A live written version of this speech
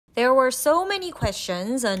There were so many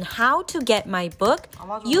questions on how to get my book.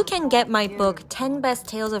 You can get my book 10 Best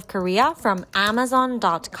Tales of Korea from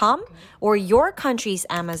Amazon.com or your country's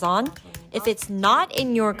Amazon. If it's not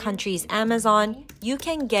in your country's Amazon, you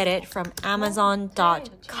can get it from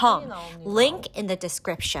Amazon.com. Link in the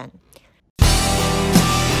description.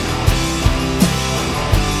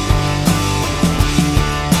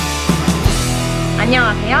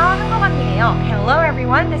 안녕하세요, 한국언니예요. Hello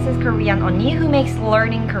everyone, this is Korean Unnie who makes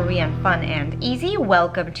learning Korean fun and easy.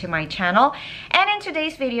 Welcome to my channel. And in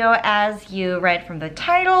today's video, as you read from the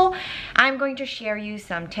title, I'm going to share you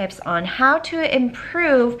some tips on how to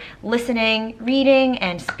improve listening, reading,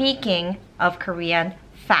 and speaking of Korean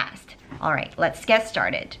fast. Alright, let's get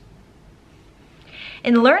started.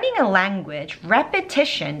 In learning a language,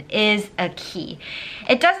 repetition is a key.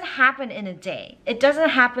 It doesn't happen in a day. It doesn't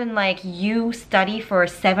happen like you study for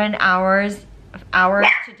 7 hours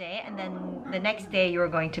today and then the next day you're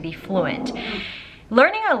going to be fluent.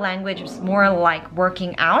 Learning a language is more like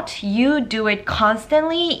working out. You do it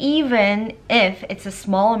constantly, even if it's a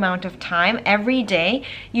small amount of time every day.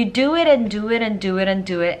 You do it and do it and do it and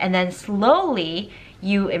do it, and then slowly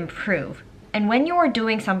you improve. And when you are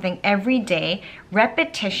doing something every day,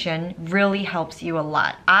 repetition really helps you a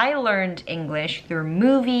lot. I learned English through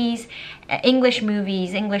movies, English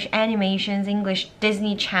animations, English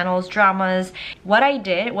Disney channels, dramas. What I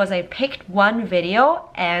did was I picked one video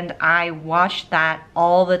and I watched that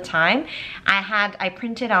all the time. I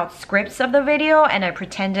printed out scripts of the video and I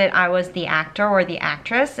pretended I was the actor or the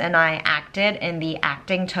actress and I acted in the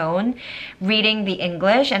acting tone, reading the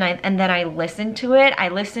English, and then I listened to it. I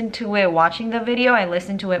listened to it watching the video. I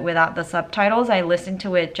listened to it without the subtitles. I listened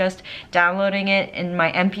to it just downloading it in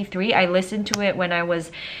my MP3. I listened to it when I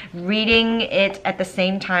was reading it at the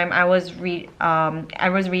same time I was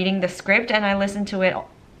reading the script, and I listened to it.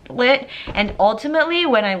 And ultimately,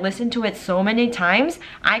 when I listened to it so many times,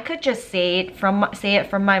 I could just say it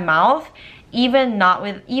from my mouth, even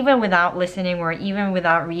without listening or even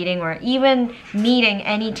without reading or even needing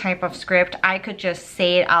any type of script. I could just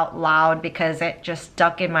say it out loud because it just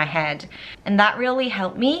stuck in my head. And that really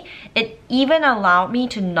helped me. It even allowed me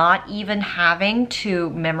to not even having to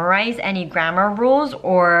memorize any grammar rules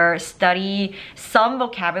or study some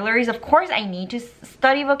vocabularies. Of course, I need to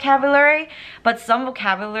study vocabulary, but some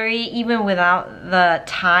vocabulary, even without the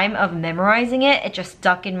time of memorizing it, it just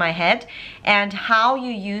stuck in my head. And how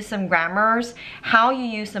you use some grammars, how you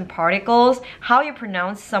use some particles, how you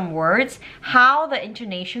pronounce some words, how the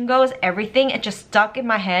intonation goes, everything, it just stuck in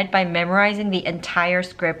my head by memorizing the entire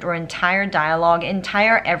script or entire dialogue,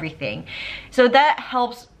 entire everything. So that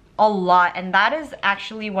helps a lot, and that is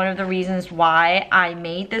actually one of the reasons why I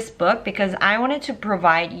made this book, because I wanted to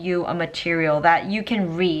provide you a material that you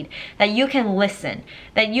can read, that you can listen,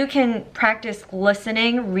 that you can practice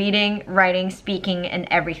listening, reading, writing, speaking, and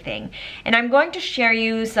everything. And I'm going to share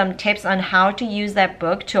you some tips on how to use that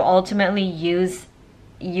book to ultimately use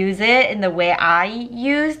it in the way I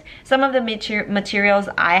used some of the materials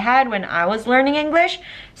I had when I was learning English.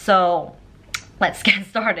 So let's get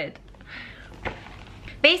started.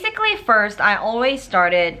 Basically, first, I always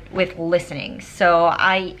started with listening. So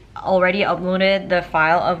I already uploaded the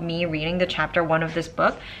file of me reading the chapter 1 of this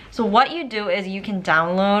book. So what you do is you can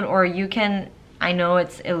download, or you can, I know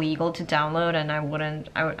it's illegal to download, and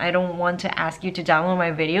I don't want to ask you to download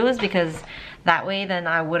my videos, because that way then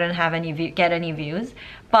I wouldn't have get any views.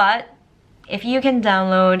 But if you can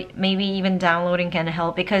download, maybe even downloading can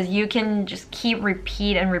help, because you can just keep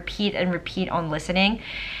repeat on listening.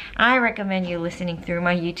 I recommend you listening through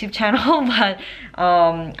my YouTube channel, but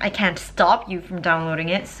I can't stop you from downloading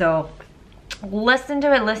it. So listen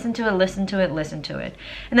to it, listen to it, listen to it, listen to it.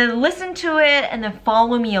 And then listen to it and then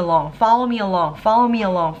follow me along, follow me along, follow me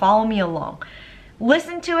along, follow me along.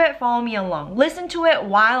 Listen to it, follow me along. Listen to it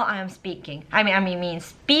while I am speaking.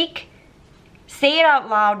 Speak. Say it out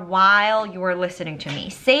loud while you are listening to me.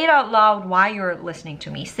 Say it out loud while you're listening to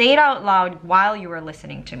me. Say it out loud while you are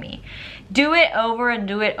listening to me. Do it over and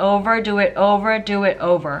do it over, do it over, do it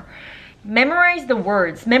over. Memorize the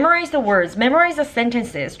words, memorize the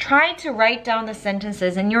sentences. Try to write down the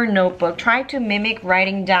sentences in your notebook. Try to mimic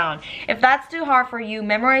writing down. If that's too hard for you,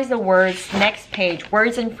 memorize the words. Next page,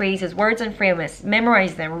 words and phrases,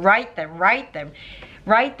 memorize them, write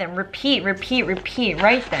them, repeat,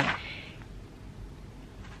 write them.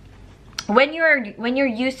 When you're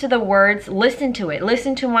used to the words, listen to it.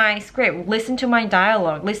 Listen to my script. Listen to my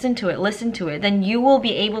dialogue. Listen to it. Then you will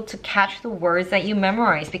be able to catch the words that you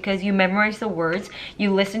memorize, because you memorize the words,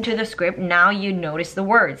 you listen to the script, now you notice the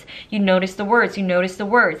words. You notice the words.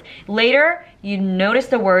 Later, you notice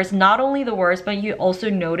the words, not only the words, but you also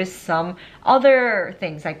notice some other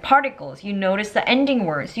things like particles. You notice the ending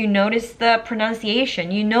words. You notice the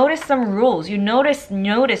pronunciation. You notice some rules. You notice.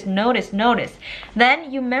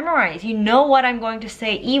 Then you memorize. You know what I'm going to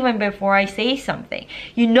say even before I say something.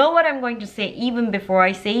 You know what I'm going to say even before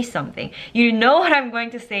I say something. You know what I'm going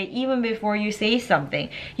to say even before you say something.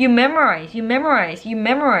 You memorize. You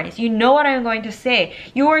know what I'm going to say.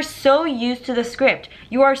 You are so used to the script.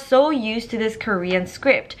 You are so used to this Korean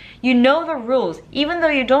script. You know the rules. Even though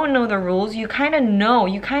you don't know the rules, you kind of know,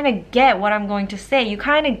 you kind of get what I'm going to say. You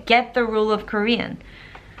kind of get the rule of Korean.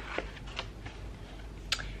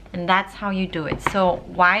 And that's how you do it. So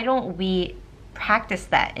why don't we practice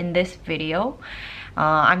that in this video?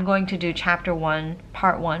 I'm going to do chapter 1,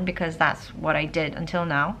 part 1, because that's what I did until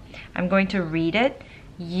now. I'm going to read it.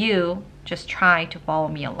 You just try to follow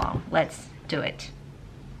me along. Let's do it.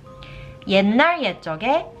 옛날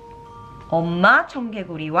옛적에 엄마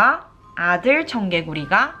청개구리와 아들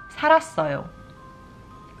청개구리가 살았어요.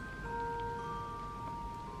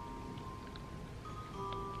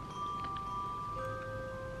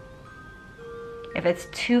 If it's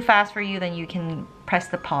too fast for you, then you can press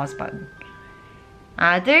the pause button.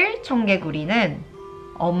 아들 청개구리는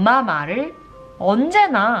엄마 말을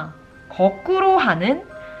언제나 거꾸로 하는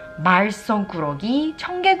말썽꾸러기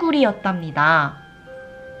청개구리였답니다.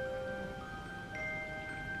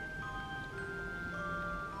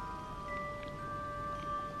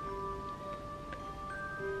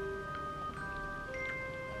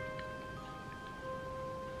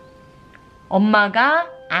 엄마가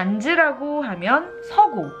앉으라고 하면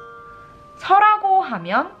서고, 서라고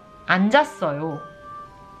하면 앉았어요.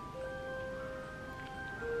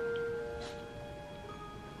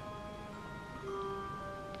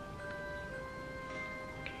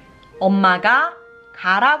 엄마가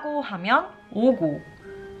가라고 하면 오고,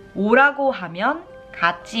 오라고 하면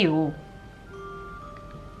갔지요.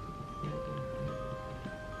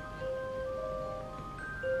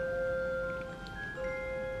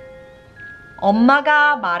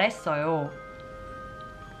 엄마가 말했어요.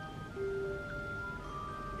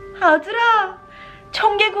 아들아,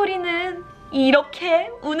 청개구리는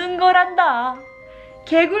이렇게 우는 거란다.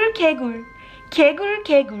 개굴 개굴, 개굴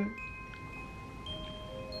개굴.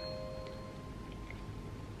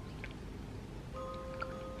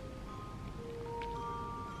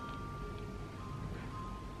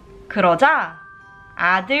 그러자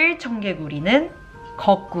아들 청개구리는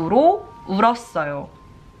거꾸로 울었어요.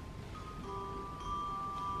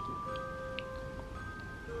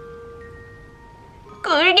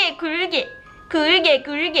 굴게 굴게 굴게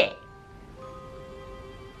굴게.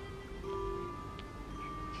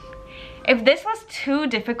 If this was too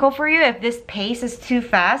difficult for you, if this pace is too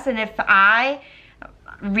fast, and if I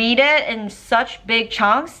read it in such big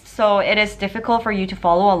chunks so it is difficult for you to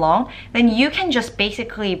follow along, then you can just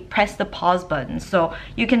basically press the pause button. So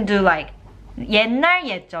you can do like 옛날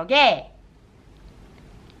옛적에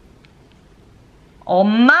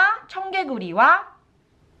엄마 청개구리와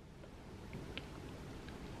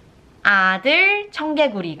아들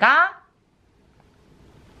청개구리가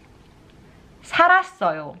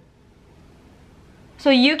살았어요. So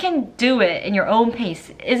you can do it in your own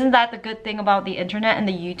pace. Isn't that the good thing about the internet and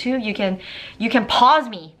the YouTube? You can pause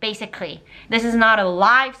me, basically. This is not a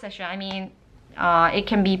live session. I mean, it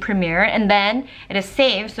can be premiered and then it is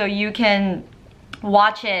saved, so you can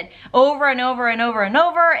watch it over and over and over and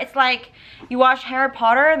over. It's like you watch Harry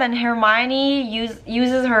Potter, then Hermione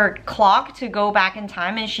uses her clock to go back in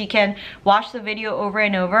time and she can watch the video over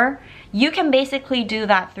and over. You can basically do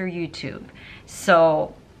that through YouTube.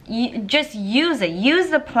 So you just use it, use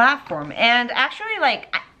the platform. And actually,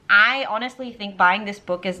 like, I honestly think buying this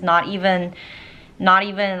book is not even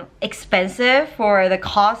expensive for the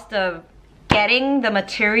cost of getting the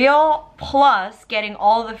material plus getting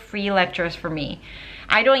all the free lectures for me.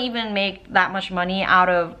 I don't even make that much money out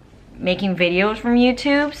of making videos from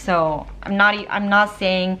YouTube, so I'm not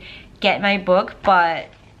saying get my book, but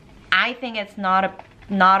I think it's not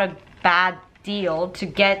a bad deal to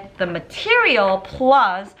get the material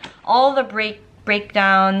plus all the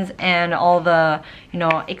breakdowns and all the, you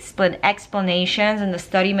know, explanations and the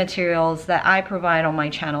study materials that I provide on my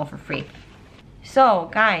channel for free. So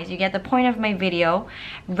guys, you get the point of my video.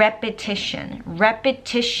 Repetition.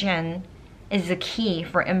 Repetition is the key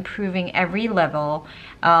for improving every level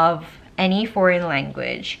of any foreign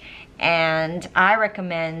language. And I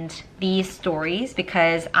recommend these stories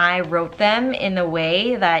because I wrote them in a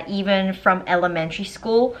way that even from elementary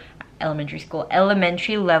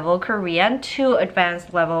level Korean to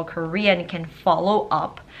advanced level Korean can follow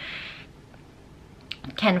up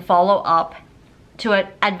to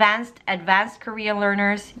advanced Korean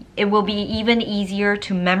learners, it will be even easier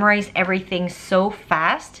to memorize everything so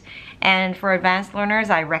fast. And for advanced learners,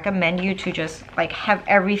 I recommend you to just like have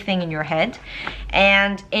everything in your head.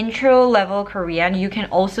 And intro level Korean, you can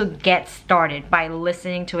also get started by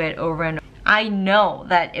listening to it over and over. I know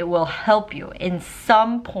that it will help you in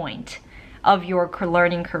some point of your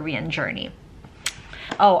learning Korean journey.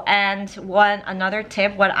 Oh, and another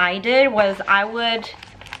tip, what I did was I would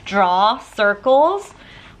draw circles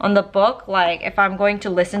on the book. Like if I'm going to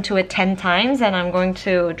listen to it 10 times, and I'm going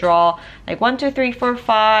to draw like 1, 2, 3, 4,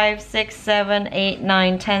 5, 6, 7, 8,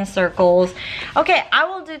 9, 10 circles. Okay, I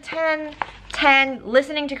will do 10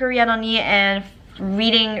 listening to Korean Unnie and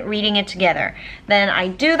reading it together. Then I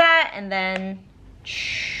do that and then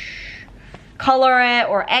color it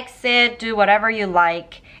or exit, do whatever you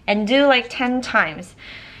like, and do like 10 times.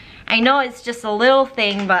 I know it's just a little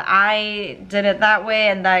thing, but I did it that way,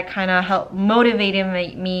 and that kind of helped motivated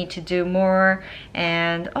me to do more.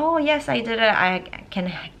 And oh yes, I did it. I can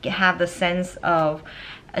have the sense of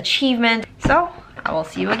achievement. So I will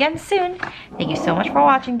see you again soon. Thank you so much for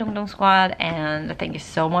watching Dongdong Squad, and thank you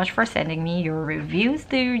so much for sending me your reviews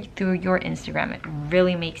through your Instagram. It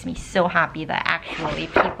really makes me so happy that actually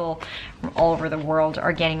people from all over the world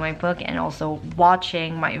are getting my book and also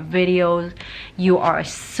watching my videos. You are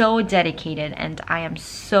so dedicated, and I am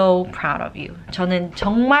so proud of you. 저는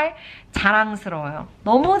정말 자랑스러워요.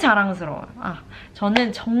 너무 자랑스러워요.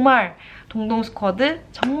 저는 정말 동동 스쿼드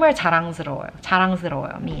정말 자랑스러워요.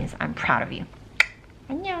 자랑스러워요 means I'm proud of you.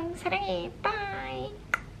 안녕, 사랑해, bye.